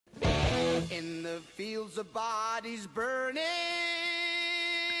the fields of bodies burning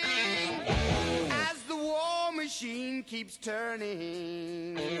as the war machine keeps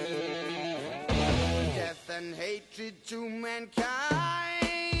turning. Death and hatred to mankind,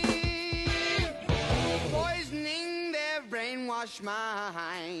 poisoning their brainwashed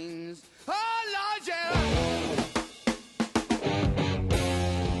minds. Oh, Lord, yeah.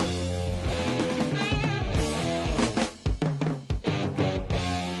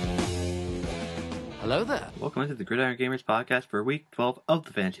 Hello there. Welcome to the Gridiron Gamers podcast for week 12 of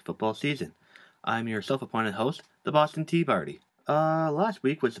the fantasy football season. I'm your self-appointed host, the Boston Tea Party. Last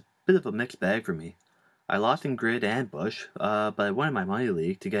week was a bit of a mixed bag for me. I lost in Grid and Bush, but I won in my money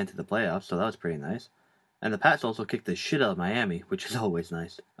league to get into the playoffs, so that was pretty nice. And the Pats also kicked the shit out of Miami, which is always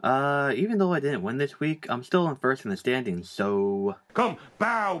nice. Even though I didn't win this week, I'm still in first in the standings, so... Come,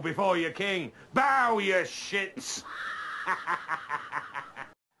 bow before your king! Bow, you shits!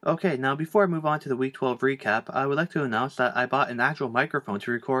 Okay, now before I move on to the Week 12 recap, I would like to announce that I bought an actual microphone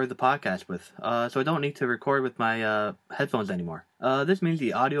to record the podcast with, so I don't need to record with my headphones anymore. This means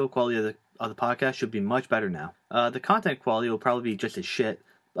the audio quality of the podcast should be much better now. The content quality will probably be just as shit,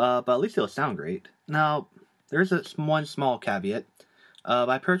 but at least it'll sound great. Now, there's one small caveat.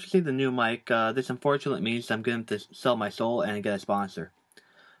 By purchasing the new mic, this unfortunately means I'm going to sell my soul and get a sponsor.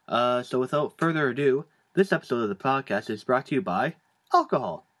 So without further ado, this episode of the podcast is brought to you by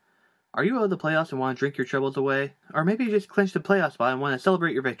alcohol. Are you out of the playoffs and want to drink your troubles away? Or maybe you just clinched the playoff spot and want to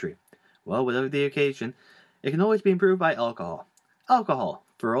celebrate your victory? Well, whatever the occasion, it can always be improved by alcohol. Alcohol,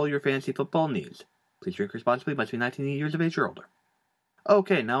 for all your fantasy football needs. Please drink responsibly, must be 19 years of age or older.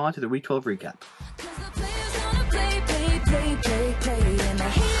 Okay, now on to the Week 12 recap.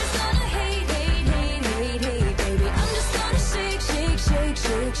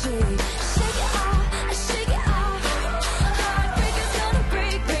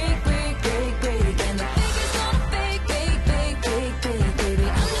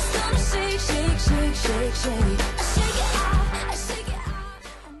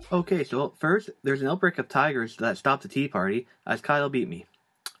 Okay, so first, there's an outbreak of tigers that stopped the Tea Party as Kyle beat me.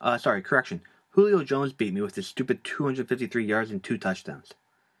 Julio Jones beat me with his stupid 253 yards and 2 touchdowns.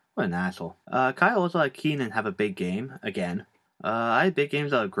 What an asshole. Kyle also had Keenan have a big game, again. I had big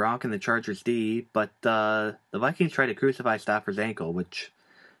games out of Gronk and the Chargers D, but the Vikings tried to crucify Stafford's ankle, which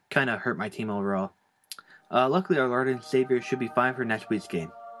kind of hurt my team overall. Luckily, our Lord and Savior should be fine for next week's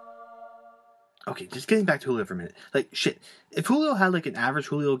game. Okay, just getting back to Julio for a minute. Shit. If Julio had, an average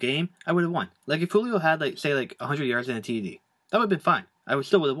Julio game, I would have won. If Julio had, 100 yards in a TD, that would have been fine. I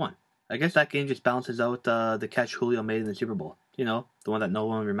still would have won. I guess that game just balances out the catch Julio made in the Super Bowl. You know, the one that no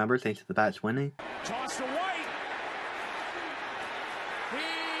one remembers thanks to the Pats winning. Toss to White.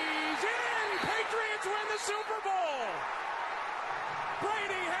 He's in! Patriots win the Super Bowl!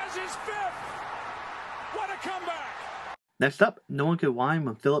 Brady has his 5th! What a comeback! Next up, no one could whine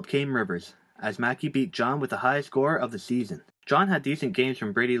when Phillip came Rivers, as Mackey beat John with the highest score of the season. John had decent games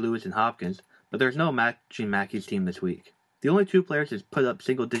from Brady, Lewis, and Hopkins, but there's no matching Mackey's team this week. The only 2 players that put up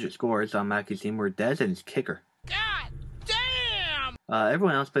single-digit scores on Mackey's team were Dez and his kicker. God damn!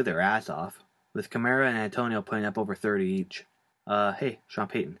 Everyone else played their ass off, with Kamara and Antonio putting up over 30 each. Hey, Sean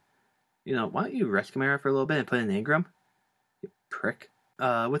Payton. Why don't you rest Kamara for a little bit and put in Ingram? You prick.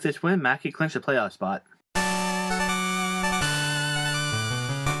 With this win, Mackey clinched the playoff spot.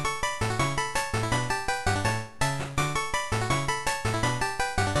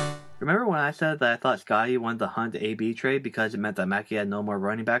 Remember when I said that I thought Scotty wanted the Hunt AB trade because it meant that Mackey had no more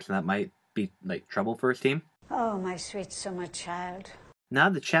running backs and that might be, trouble for his team? Oh, my sweet summer child. Now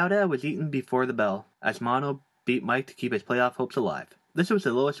the chowder was eaten before the bell, as Mono beat Mike to keep his playoff hopes alive. This was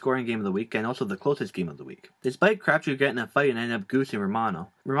the lowest scoring game of the week and also the closest game of the week. Despite Crabtree getting a fight and ended up goosing Romano,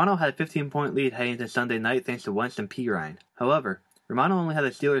 Romano had a 15-point lead heading into Sunday night thanks to Winston Pirine. However, Romano only had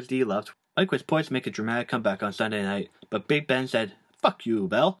the Steelers D left. Mike was poised to make a dramatic comeback on Sunday night, but Big Ben said, "Fuck you,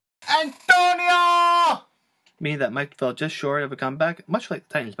 Bell." Antonio! Meaning that Mike fell just short of a comeback, much like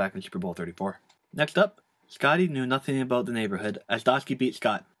the Titans back in Super Bowl 34. Next up, Scotty knew nothing about the neighborhood as Dosky beat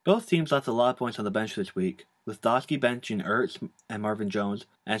Scott. Both teams left a lot of points on the bench this week, with Dosky benching Ertz and Marvin Jones,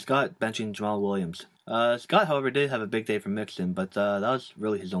 and Scott benching Jamal Williams. Scott, however, did have a big day from Mixon, but that was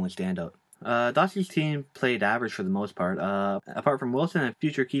really his only standout. Dosky's team played average for the most part, apart from Wilson and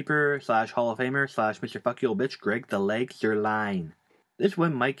future keeper / Hall of Famer / Mr. Fuck You Old Bitch, Greg the Leg Zerline. This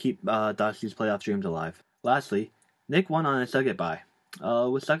win might keep Dosky's playoff dreams alive. Lastly, Nick won on a Suggett bye,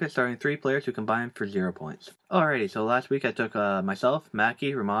 with Suggett starting 3 players who combined for 0 points. Alrighty, so last week I took myself,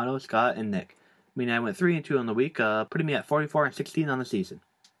 Mackey, Romano, Scott, and Nick. Meaning I went 3-2 on the week, putting me at 44-16 on the season.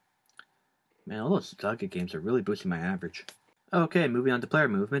 Man, all those Suggett games are really boosting my average. Okay, moving on to player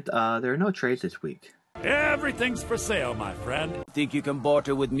movement. There are no trades this week. Everything's for sale, my friend. Think you can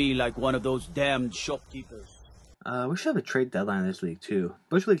barter with me like one of those damned shopkeepers? We should have a trade deadline in this league too.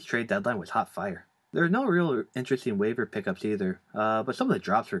 Bush League's trade deadline was hot fire. There are no real interesting waiver pickups either, but some of the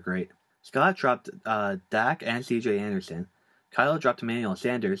drops were great. Scott dropped Dak and CJ Anderson. Kyle dropped Emmanuel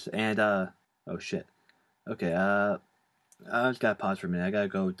Sanders, and oh shit. Okay, I just gotta pause for a minute. I gotta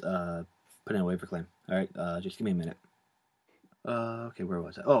go put in a waiver claim. Alright, just give me a minute. Okay, where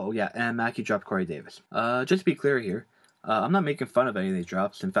was I? Oh, yeah, and Mackey dropped Corey Davis. Just to be clear here, I'm not making fun of any of these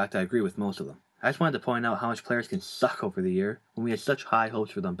drops. In fact, I agree with most of them. I just wanted to point out how much players can suck over the year when we had such high hopes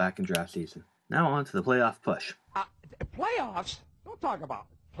for them back in draft season. Now on to the playoff push. Playoffs? Don't talk about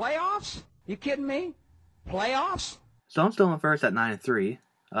playoffs. You kidding me? Playoffs? So I'm still in first at 9-3.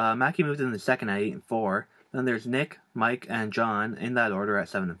 Mackey moved in the second at 8-4. Then there's Nick, Mike, and John in that order at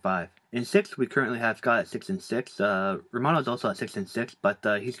 7-5. In sixth, we currently have Scott at 6-6. Romano's also at 6-6, but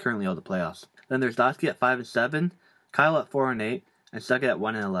he's currently out of the playoffs. Then there's Dosky at 5-7, Kyle at 4-8, and Suggett at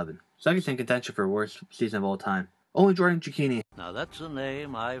 1-11. Suggett's in contention for worst season of all time. Only Jordan Cicchini. Now that's a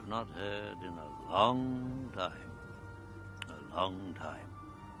name I've not heard in a long time. A long time.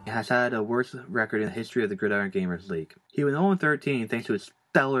 Has had a worse record in the history of the Gridiron Gamers League. He went 0-13 thanks to his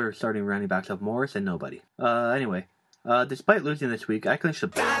stellar starting running backs of Morris and nobody. Anyway, despite losing this week, I clinched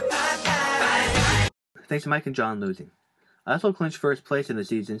thanks to Mike and John losing. I also clinched first place in the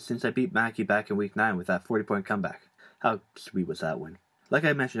season since I beat Mackey back in week 9 with that 40-point comeback. How sweet was that win? Like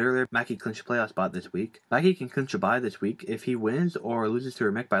I mentioned earlier, Mackey clinched a playoff spot this week. Mackey can clinch a bye this week if he wins or loses to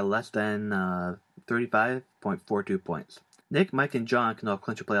Mick by less than 35.42 points. Nick, Mike, and John can all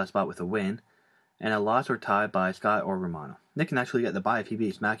clinch a playoff spot with a win, and a loss or tie by Scott or Romano. Nick can actually get the bye if he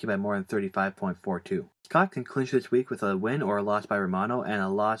beats Mackey by more than 35.42. Scott can clinch this week with a win or a loss by Romano, and a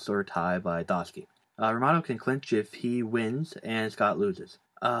loss or tie by Dosky. Romano can clinch if he wins and Scott loses.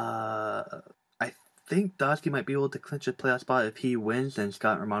 I think Dosky might be able to clinch a playoff spot if he wins and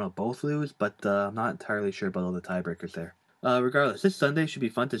Scott and Romano both lose, but I'm not entirely sure about all the tiebreakers there. Regardless, this Sunday should be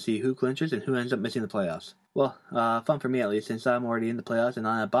fun to see who clinches and who ends up missing the playoffs. Well, fun for me at least, since I'm already in the playoffs and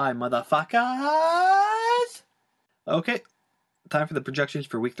on a bye, motherfuckers! Okay, time for the projections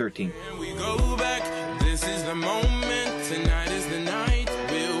for week 13. Here we go back, this is the moment, tonight is the night,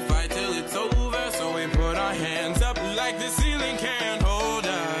 we'll fight till it's over, so we put our hands up like the ceiling can't hold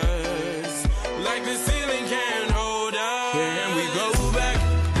us, like the ceiling can't hold us. Here we go back,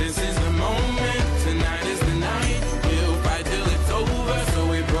 this is the moment, tonight is the night, we'll fight till it's over, so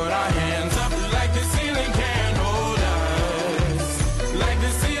we put our hands up like the ceiling can't hold us, like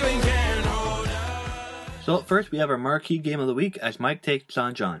the ceiling can't hold us. So first we have our marquee game of the week as Mike takes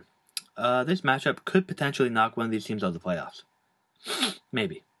on John. This matchup could potentially knock one of these teams out of the playoffs.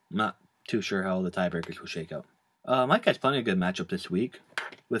 Maybe. I'm not too sure how the tiebreakers will shake out. Mike has plenty of good matchup this week,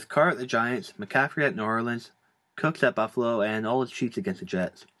 with Carr at the Giants, McCaffrey at New Orleans, Cooks at Buffalo, and all his cheats against the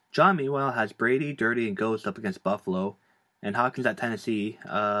Jets. John, meanwhile, has Brady, Dirty, and Ghost up against Buffalo, and Hawkins at Tennessee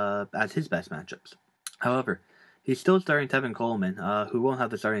as his best matchups. However, he's still starting Tevin Coleman, who won't have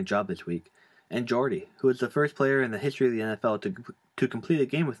the starting job this week, and Jordy, who is the first player in the history of the NFL to complete a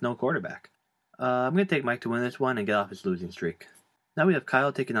game with no quarterback. I'm going to take Mike to win this one and get off his losing streak. Now we have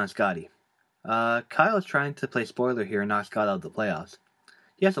Kyle taking on Scotty. Kyle is trying to play spoiler here and knock Scott out of the playoffs.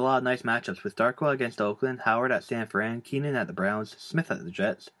 He has a lot of nice matchups with Darkwa against Oakland, Howard at San Fran, Keenan at the Browns, Smith at the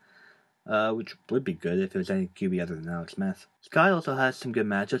Jets, which would be good if it was any QB other than Alex Smith. Scott also has some good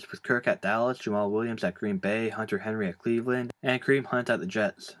matchups with Kirk at Dallas, Jamal Williams at Green Bay, Hunter Henry at Cleveland, and Kareem Hunt at the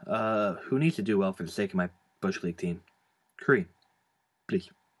Jets, who needs to do well for the sake of my Bush League team. Kareem, please.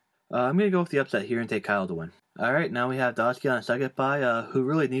 I'm going to go with the upset here and take Kyle to win. Alright, now we have Dosky on a second bye, who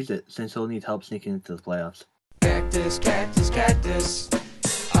really needs it since he'll need help sneaking into the playoffs. Cactus, cactus, cactus.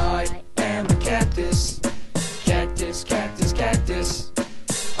 I am a cactus. Cactus, cactus, cactus.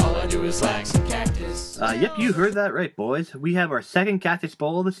 All I do is like some cactus. Yep, you heard that right, boys. We have our second Cactus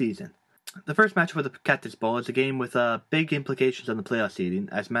Bowl of the season. The first match for the Cactus Bowl is a game with big implications on the playoff seeding,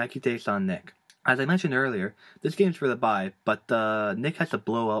 as Mackey takes on Nick. As I mentioned earlier, this game's for the bye, but Nick has to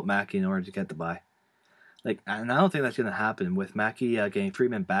blow out Mackey in order to get the bye. And I don't think that's going to happen with Mackey getting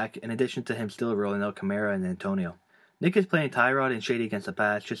Freeman back, in addition to him still rolling out Kamara and Antonio. Nick is playing Tyrod and Shady against the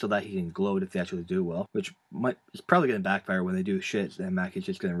Pats just so that he can gloat if they actually do well, which is probably going to backfire when they do shit, and Mackey's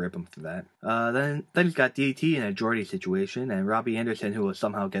just going to rip him for that. Then he's got DT in a Jordy situation, and Robbie Anderson, who will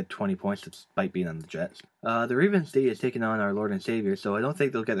somehow get 20 points despite being on the Jets. The Ravens State is taking on our Lord and Savior, so I don't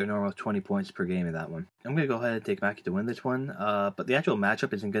think they'll get their normal 20 points per game in that one. I'm going to go ahead and take Mackey to win this one, but the actual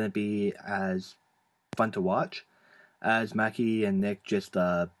matchup isn't going to be as fun to watch as Mackey and Nick just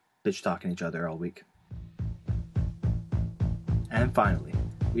bitch talking each other all week. And finally,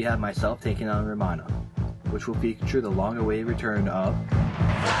 we have myself taking on Romano, which will feature the long-awaited return of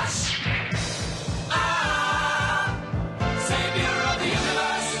Flash! Savior of the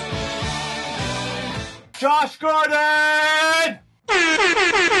universe! Josh Gordon!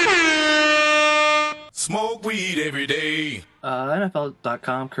 Smoke weed every day.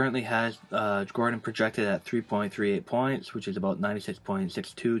 NFL.com currently has Gordon projected at 3.38 points, which is about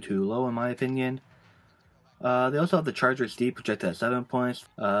 96.62 too low in my opinion. They also have the Chargers D projected at 7 points,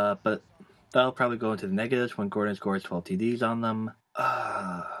 but that'll probably go into the negatives when Gordon scores 12 TDs on them.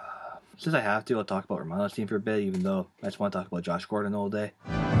 Since I have to, I'll talk about Romano's team for a bit, even though I just want to talk about Josh Gordon all day.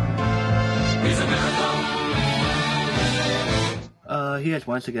 He's a miracle! He has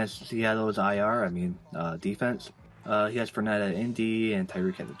once against Seattle's defense. He has Fournette at Indy and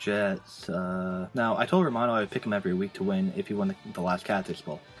Tyreek at the Jets. Now, I told Romano I would pick him every week to win if he won the last Cactus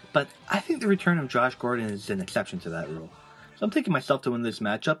Bowl. But I think the return of Josh Gordon is an exception to that rule. So I'm taking myself to win this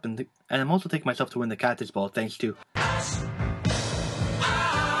matchup, and I'm also taking myself to win the Cactus Bowl thanks to...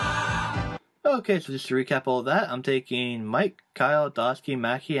 Okay, so just to recap all of that, I'm taking Mike, Kyle, Dosky,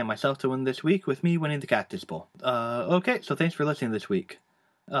 Mackie, and myself to win this week, with me winning the Cactus Bowl. Okay, so thanks for listening this week.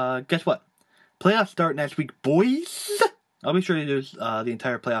 Guess what? Playoffs start next week, boys! I'll be sure to do the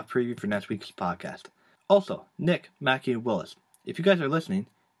entire playoff preview for next week's podcast. Also, Nick, Mackie, and Willis, if you guys are listening,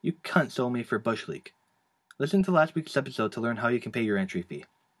 you cunt sold me for Bush League. Listen to last week's episode to learn how you can pay your entry fee.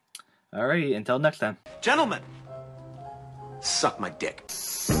 Alright, until next time. Gentlemen, suck my dick.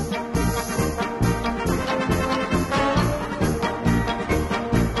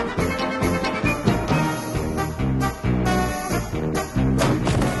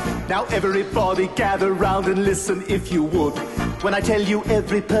 Now everybody gather round and listen if you would. When I tell you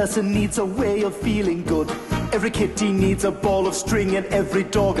every person needs a way of feeling good. Every kitty needs a ball of string and every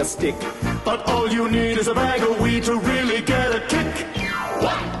dog a stick. But all you need is a bag of weed to really get a kick.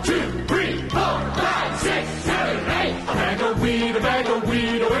 1, 2, 3, 4, 5, 6, 7, 8. A bag of weed, a bag of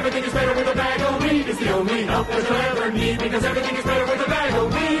weed. Oh, everything is better with a bag of weed. It's the only help that you'll ever need, because everything is better with a bag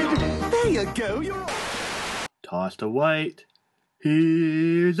of weed. There you go, you're... Toss to White.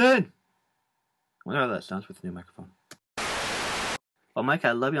 He's in. I wonder how that sounds with the new microphone. Oh, Mike,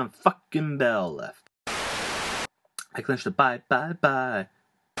 I love you on fucking Bell left. I clinched a bye.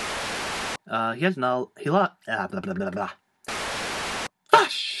 He has no... He lost... blah, blah, blah, blah.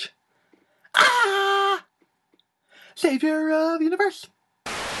 Fush! Ah! Savior of the universe.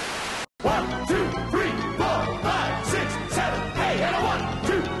 1, 2, 3, 4, 5, 6, 7, 8, and a 1,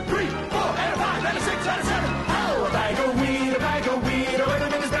 2, 3, 4, and a 5, and a 6, and a 7. Oh, a bag of weed, a bag of weed. Oh,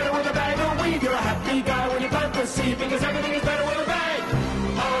 everything is better with a bag of weed. You're a happy guy when you plant the seed, because everything is better with a bag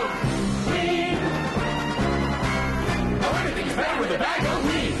of weed. Oh, everything is better with a bag of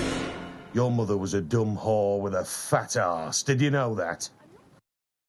weed. Your mother was a dumb whore with a fat ass. Did you know that?